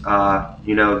stories,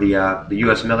 the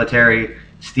U.S. military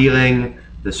stealing,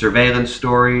 the surveillance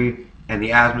story, and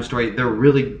the asthma story, they're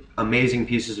really amazing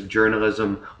pieces of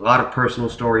journalism. A lot of personal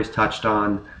stories touched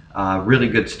on. Really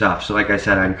good stuff. So like I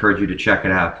said, I encourage you to check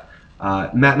it out.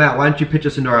 Matt, why don't you pitch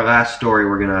us into our last story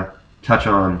we're going to touch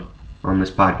on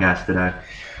this podcast today?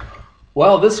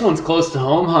 Well, this one's close to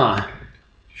home, huh?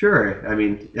 Sure. I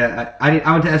mean, I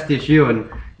went to SDSU, and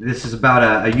this is about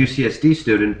a UCSD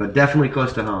student, but definitely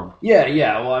close to home.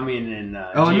 Yeah. Well, I mean, in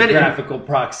geographical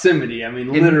proximity. I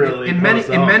mean, literally. In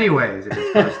many ways, it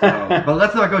is close to home. But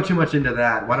let's not go too much into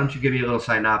that. Why don't you give me a little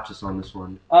synopsis on this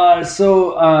one?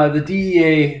 So the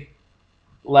DEA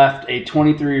left a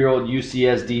 23-year-old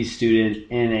UCSD student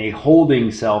in a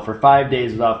holding cell for 5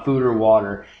 days without food or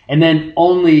water, and then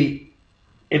only.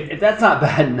 If that's not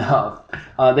bad enough,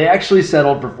 they actually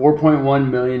settled for $4.1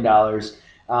 million,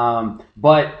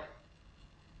 but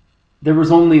there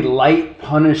was only light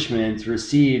punishments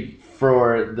received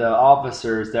for the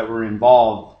officers that were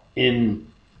involved in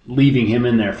leaving him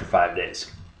in there for 5 days.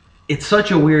 It's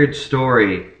such a weird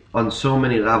story on so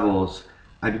many levels.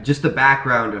 Just the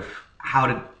background of how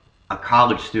did a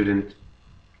college student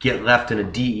get left in a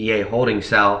DEA holding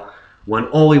cell when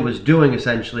all he was doing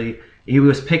essentially, he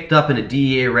was picked up in a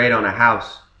DEA raid on a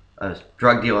house, a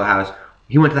drug dealer house.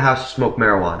 He went to the house to smoke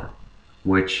marijuana,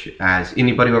 which, as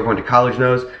anybody who ever went to college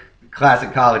knows,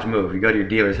 classic college move. You go to your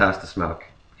dealer's house to smoke.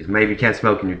 Because maybe you can't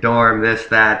smoke in your dorm, this,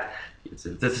 that. It's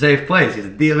a safe place. He's a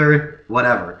dealer,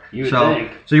 whatever. You would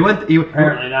think. So you went.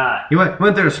 Apparently not. He went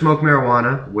there to smoke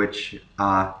marijuana, which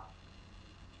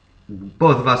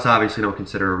both of us obviously don't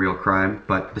consider a real crime,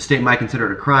 but the state might consider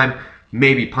it a crime,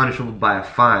 maybe punishable by a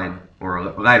fine or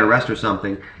a light arrest or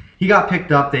something. He got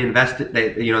picked up. They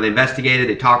investigated.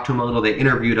 They talked to him a little. They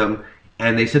interviewed him,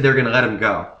 and they said they were going to let him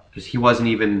go because he wasn't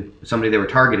even somebody they were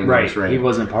targeting. Right. This raid. He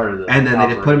wasn't part of the And then operation.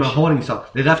 they just put him in a holding cell.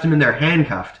 They left him in there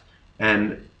handcuffed,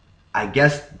 and I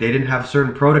guess they didn't have a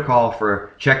certain protocol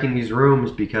for checking these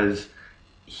rooms because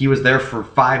he was there for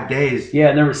 5 days. Yeah,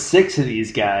 and there were 6 of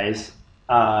these guys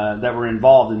that were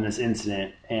involved in this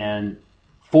incident, and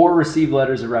 4 received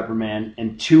letters of reprimand,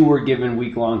 and 2 were given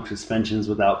week-long suspensions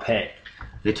without pay.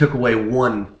 They took away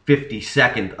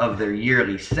 1/52nd of their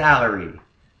yearly salary.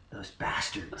 Those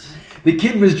bastards. The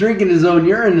kid was drinking his own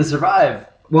urine to survive.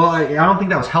 Well, I don't think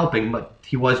that was helping, but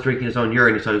he was drinking his own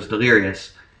urine, so he was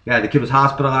delirious. Yeah, the kid was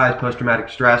hospitalized, post-traumatic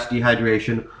stress,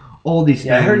 dehydration, all these things.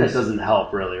 Yeah, I heard that doesn't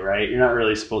help, really, right? You're not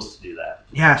really supposed to do that.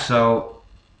 Yeah, so...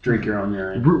 Drink your own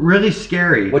urine. Really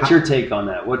scary. What's your take on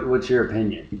that? What's your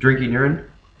opinion? Drinking urine?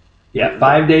 Yeah,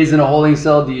 5 days in a holding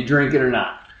cell, do you drink it or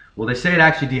not? Well, they say it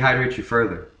actually dehydrates you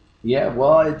further. Yeah,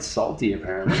 well, it's salty,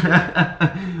 apparently.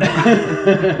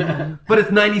 But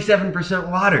it's 97%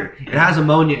 water. It has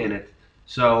ammonia in it.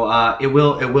 So it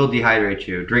will dehydrate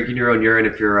you. Drinking your own urine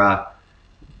if you're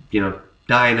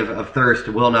dying of thirst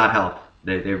will not help.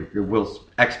 It will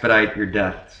expedite your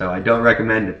death. So I don't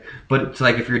recommend it. But it's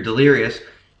like if you're delirious,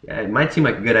 it might seem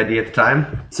like a good idea at the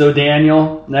time. So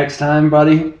Daniel, next time,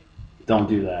 buddy, don't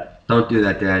do that. Don't do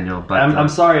that, Daniel. But I'm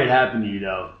sorry it happened to you,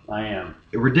 though. I am.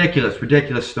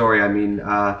 Ridiculous story. I mean,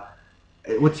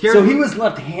 what scares So me... he was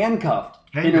left handcuffed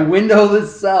in a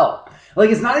windowless cell. Like,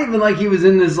 it's not even like he was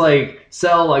in this, like,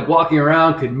 cell, like, walking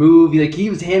around, could move. Like, he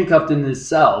was handcuffed in this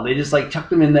cell. They just, like,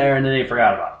 chucked him in there, and then they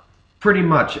forgot about him. Pretty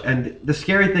much. And the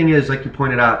scary thing is, like you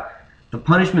pointed out, the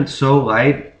punishment's so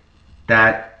light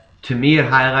that, to me, it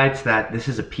highlights that this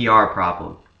is a PR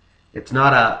problem. It's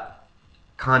not a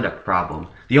conduct problem.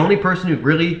 The only person who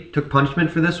really took punishment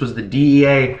for this was the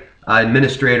DEA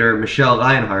administrator, Michelle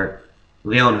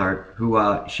Leonhardt,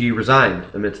 who she resigned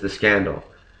amidst the scandal.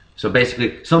 So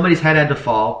basically, somebody's head had to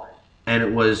fall, and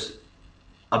it was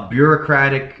a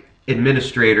bureaucratic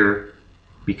administrator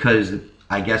because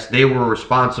I guess they were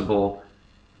responsible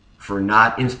for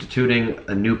not instituting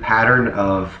a new pattern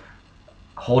of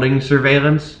holding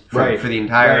surveillance for the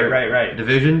entire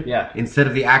division instead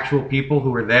of the actual people who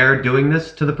were there doing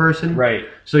this to the person. Right.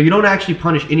 So you don't actually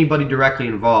punish anybody directly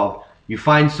involved. You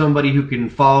find somebody who can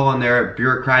fall on their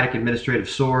bureaucratic administrative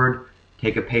sword,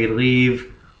 take a paid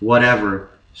leave, whatever.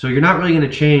 So you're not really going to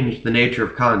change the nature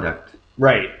of conduct.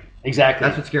 Right. Exactly.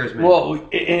 That's what scares me. Well,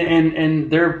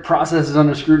 and their process is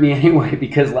under scrutiny anyway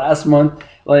because last month,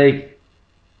 like,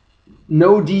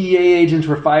 no DEA agents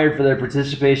were fired for their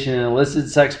participation in illicit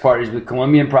sex parties with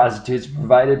Colombian prostitutes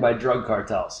provided by drug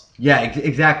cartels. Yeah,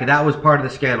 exactly. That was part of the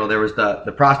scandal. There was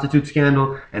the prostitute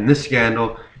scandal and this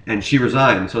scandal, and she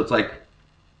resigned. So it's like,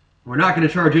 we're not going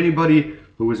to charge anybody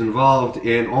who was involved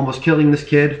in almost killing this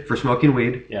kid for smoking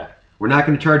weed. Yeah. We're not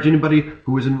going to charge anybody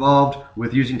who was involved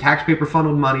with using taxpayer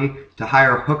funneled money to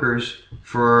hire hookers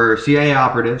for CIA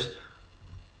operatives.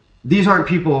 these aren't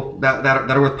people that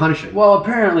are worth punishing. Well,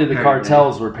 apparently the Apparently.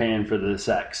 cartels were paying for the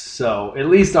sex, so at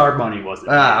least our money wasn't.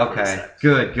 paying for the Okay. sex.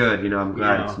 Good. You know, I'm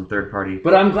glad You know. it's some third party.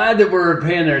 But I'm glad that we're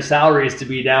paying their salaries to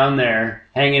be down there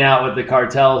hanging out with the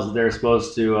cartels that they're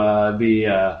supposed to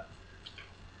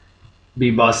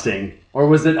be busting. Or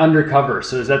was it undercover?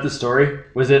 So is that the story?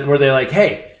 Were they like,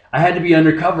 hey, I had to be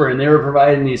undercover and they were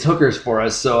providing these hookers for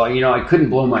us, so I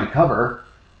couldn't blow my cover.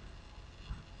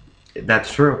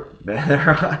 That's true. But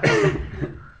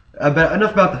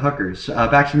enough about the hookers.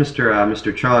 Back to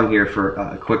Mr. Chong here for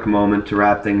a quick moment to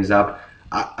wrap things up.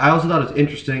 I also thought it was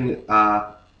interesting,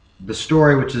 the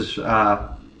story, which is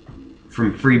from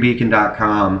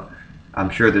freebeacon.com. I'm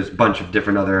sure there's a bunch of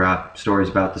different other stories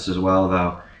about this as well,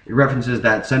 though. It references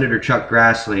that Senator Chuck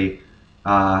Grassley,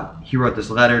 he wrote this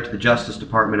letter to the Justice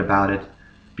Department about it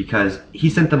because he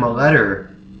sent them a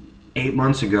letter 8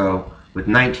 months ago with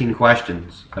 19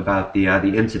 questions about the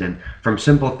incident, from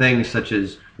simple things such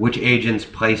as which agents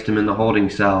placed him in the holding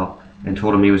cell and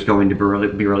told him he was going to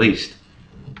be released.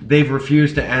 They've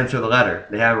refused to answer the letter.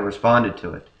 They haven't responded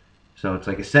to it. So it's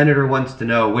like a senator wants to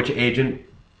know which agent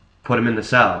put him in the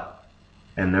cell,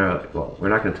 and they're like, "Well, we're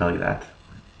not going to tell you that.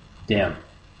 Damn.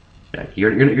 Like,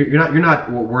 you're not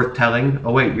worth telling.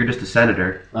 Oh wait, you're just a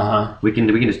senator. We can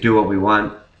just do what we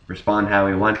want, respond how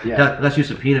we want. Yeah. Unless you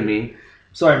subpoena me."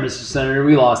 Sorry, Mr. Senator,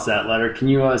 we lost that letter. Can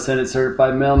you send it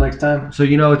certified mail next time? So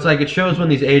it's like it shows when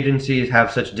these agencies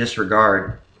have such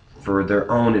disregard for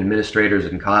their own administrators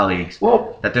and colleagues,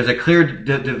 that there's a clear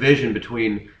division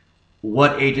between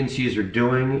what agencies are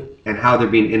doing and how they're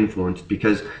being influenced,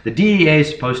 because the DEA is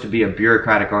supposed to be a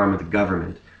bureaucratic arm of the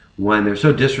government. When they're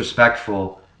so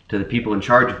disrespectful to the people in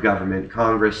charge of government,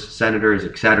 Congress, senators,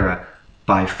 etc.,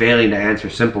 by failing to answer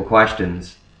simple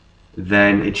questions,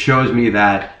 then it shows me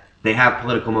that they have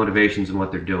political motivations in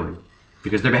what they're doing,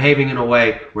 because they're behaving in a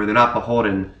way where they're not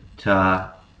beholden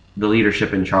to the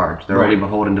leadership in charge. They're only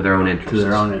beholden to their own interests. To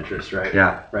their own interests, right?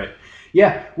 Yeah. Right.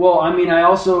 Yeah. Well, I mean, I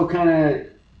also kind of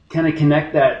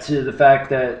connect that to the fact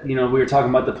that we were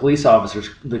talking about the police officers,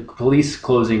 the police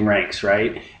closing ranks,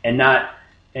 right, and not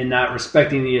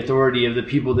respecting the authority of the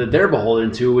people that they're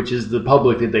beholden to, which is the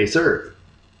public that they serve.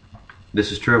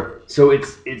 This is true. So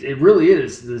it really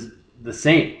is the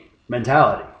same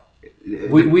mentality.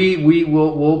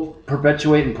 We'll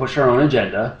perpetuate and push our own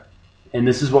agenda, and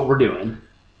this is what we're doing.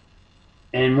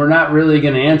 And we're not really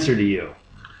going to answer to you,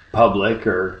 public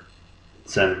or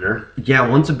senator. Yeah,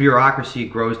 once a bureaucracy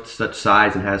grows to such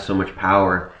size and has so much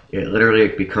power, it literally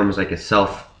becomes like a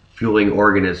self-fueling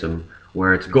organism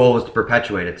where its goal is to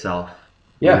perpetuate itself.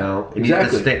 Yeah, It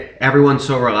needs to stay. Everyone's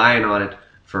so reliant on it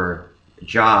for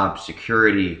jobs,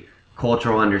 security,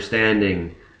 cultural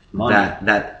understanding, Money.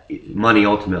 that money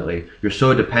ultimately. You're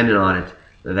so dependent on it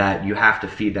that you have to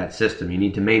feed that system. You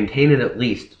need to maintain it at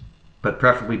least, but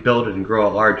preferably build it and grow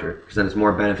it larger, because then it's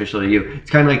more beneficial to you. It's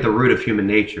kind of like the root of human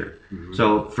nature. Mm-hmm.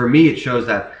 So for me, it shows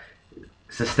that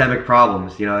systemic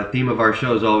problems, the theme of our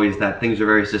show is always that things are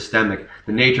very systemic.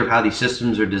 The nature of how these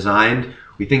systems are designed,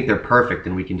 we think they're perfect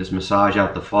and we can just massage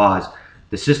out the flaws.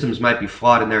 The systems might be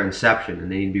flawed in their inception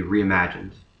and they need to be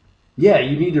reimagined. Yeah,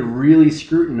 you need to really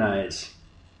scrutinize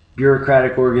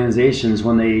bureaucratic organizations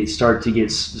when they start to get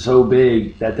so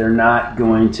big that they're not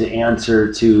going to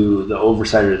answer to the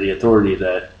oversight or the authority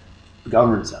that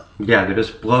governs them. Yeah, they're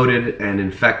just bloated and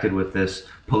infected with this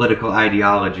political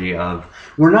ideology of...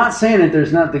 We're not saying that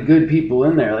there's not the good people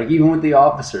in there, like even with the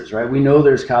officers, right? We know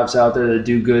there's cops out there that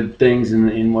do good things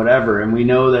in whatever, and we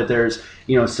know that there's,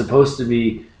 supposed to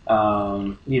be,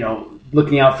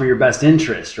 looking out for your best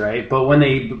interest, right? But when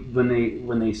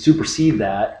they supersede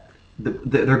that,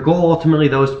 their goal ultimately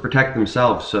though is to protect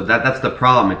themselves. So that's the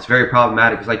problem. It's very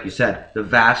problematic because, like you said, the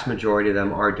vast majority of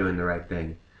them are doing the right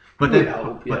thing. But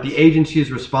the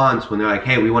agency's response when they're like,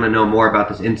 hey, we want to know more about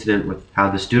this incident with how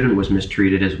the student was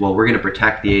mistreated is, well, we're going to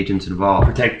protect the agents involved.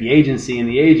 Protect the agency and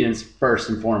the agents first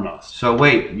and foremost. So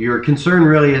wait, your concern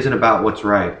really isn't about what's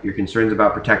right. Your concern is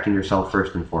about protecting yourself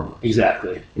first and foremost.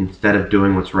 Exactly. Instead of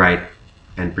doing what's right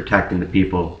and protecting the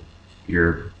people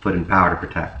you're put in power to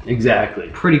protect. Exactly.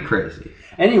 Pretty crazy.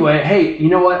 Anyway, hey, you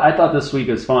know what? I thought this week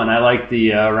was fun. I like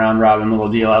the round robin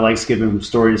little deal. I like skipping from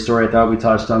story to story. I thought we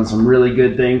touched on some really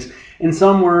good things. And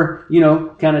some were,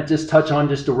 kind of just touch on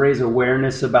just to raise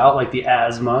awareness about, like the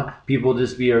asthma. People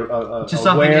just be just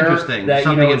aware interesting. that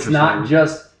it's not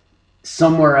just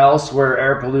somewhere else where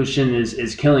air pollution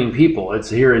is killing people. It's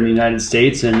here in the United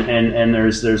States, and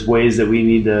there's ways that we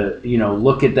need to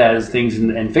look at that as things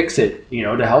and fix it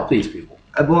to help these people.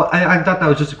 Well, I thought that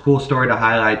was just a cool story to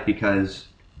highlight because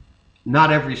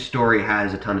not every story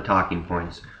has a ton of talking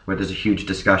points where there's a huge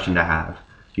discussion to have.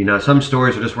 You know, some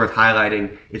stories are just worth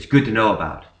highlighting. It's good to know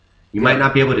about. You might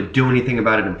not be able to do anything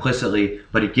about it implicitly,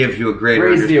 but it gives you a greater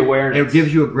awareness. It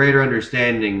gives you a greater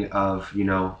understanding of, you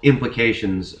know,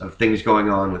 implications of things going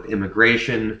on with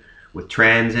immigration, with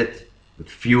transit, with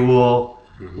fuel,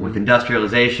 with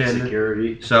industrialization,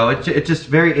 security. So it's just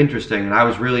very interesting, and I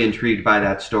was really intrigued by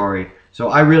that story. So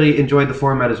I really enjoyed the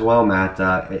format as well, Matt.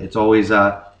 It's always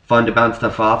fun to bounce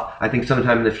stuff off. I think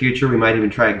sometime in the future we might even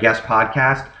try a guest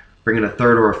podcast, bring in a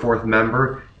third or a fourth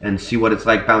member, and see what it's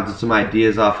like bouncing some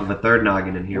ideas off of a third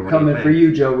noggin in here. We're coming for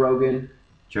you, Joe Rogan.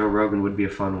 Joe Rogan would be a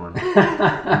fun one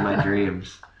in my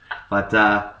dreams. But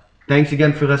thanks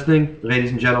again for listening,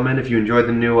 ladies and gentlemen. If you enjoyed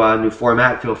the new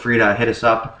format, feel free to hit us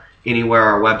up anywhere,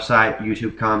 our website,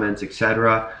 YouTube comments,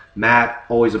 etc. Matt,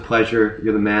 always a pleasure.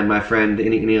 You're the man, my friend.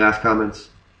 Any last comments?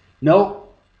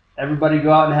 Nope. Everybody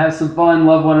go out and have some fun.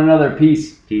 Love one another.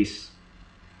 Peace. Peace.